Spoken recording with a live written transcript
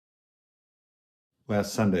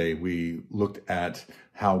Last Sunday, we looked at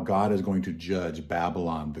how God is going to judge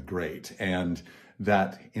Babylon the Great, and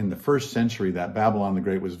that in the first century, that Babylon the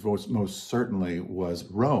Great was most certainly was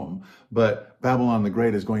Rome, but Babylon the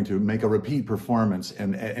Great is going to make a repeat performance,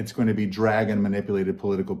 and it's going to be dragon manipulated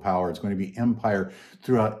political power. It's going to be empire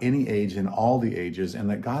throughout any age and all the ages, and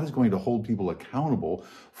that God is going to hold people accountable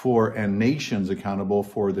for, and nations accountable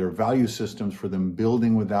for, their value systems, for them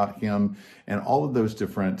building without him, and all of those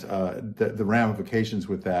different the ramifications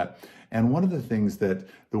with that. And one of the things that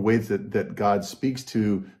the ways that God speaks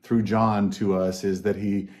to through John to us is that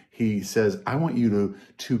he says, I want you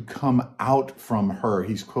to come out from her.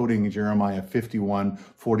 He's quoting Jeremiah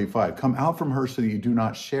 51:45. Come out from her so that you do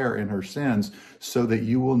not share in her sins, so that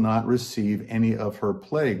you will not receive any of her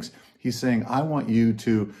plagues. He's saying, I want you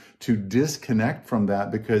to disconnect from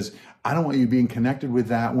that, because I don't want you being connected with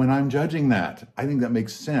that when I'm judging that. I think that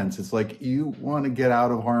makes sense. It's like you want to get out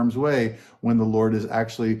of harm's way when the Lord is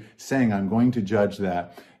actually saying, I'm going to judge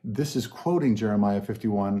that. This is quoting Jeremiah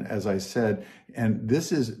 51, as I said, and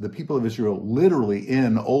this is the people of Israel literally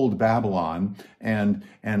in old Babylon, and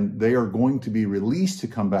they are going to be released to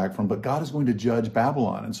come back from, but God is going to judge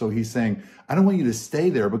Babylon. And so he's saying, I don't want you to stay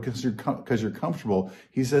there because you're comfortable.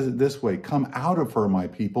 He says it this way, come out of her, my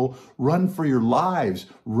people, run for your lives,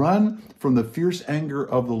 run from the fierce anger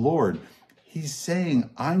of the Lord. He's saying,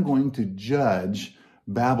 I'm going to judge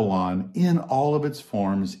Babylon in all of its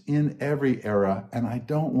forms, in every era, and I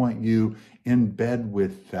don't want you in bed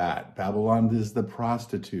with that. Babylon is the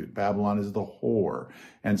prostitute. Babylon is the whore.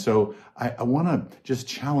 And so I want to just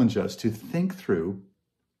challenge us to think through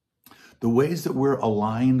the ways that we're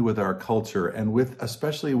aligned with our culture, and with,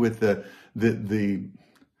 especially with the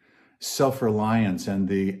self-reliance and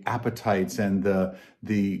the appetites and the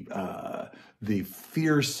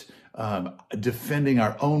fierce defending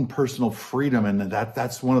our own personal freedom. And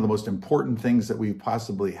that's one of the most important things that we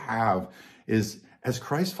possibly have is, as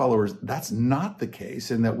Christ followers, that's not the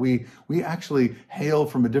case, and that we actually hail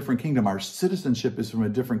from a different kingdom. Our citizenship is from a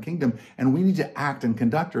different kingdom, and we need to act and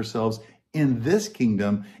conduct ourselves in this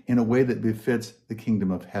kingdom in a way that befits the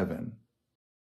kingdom of heaven.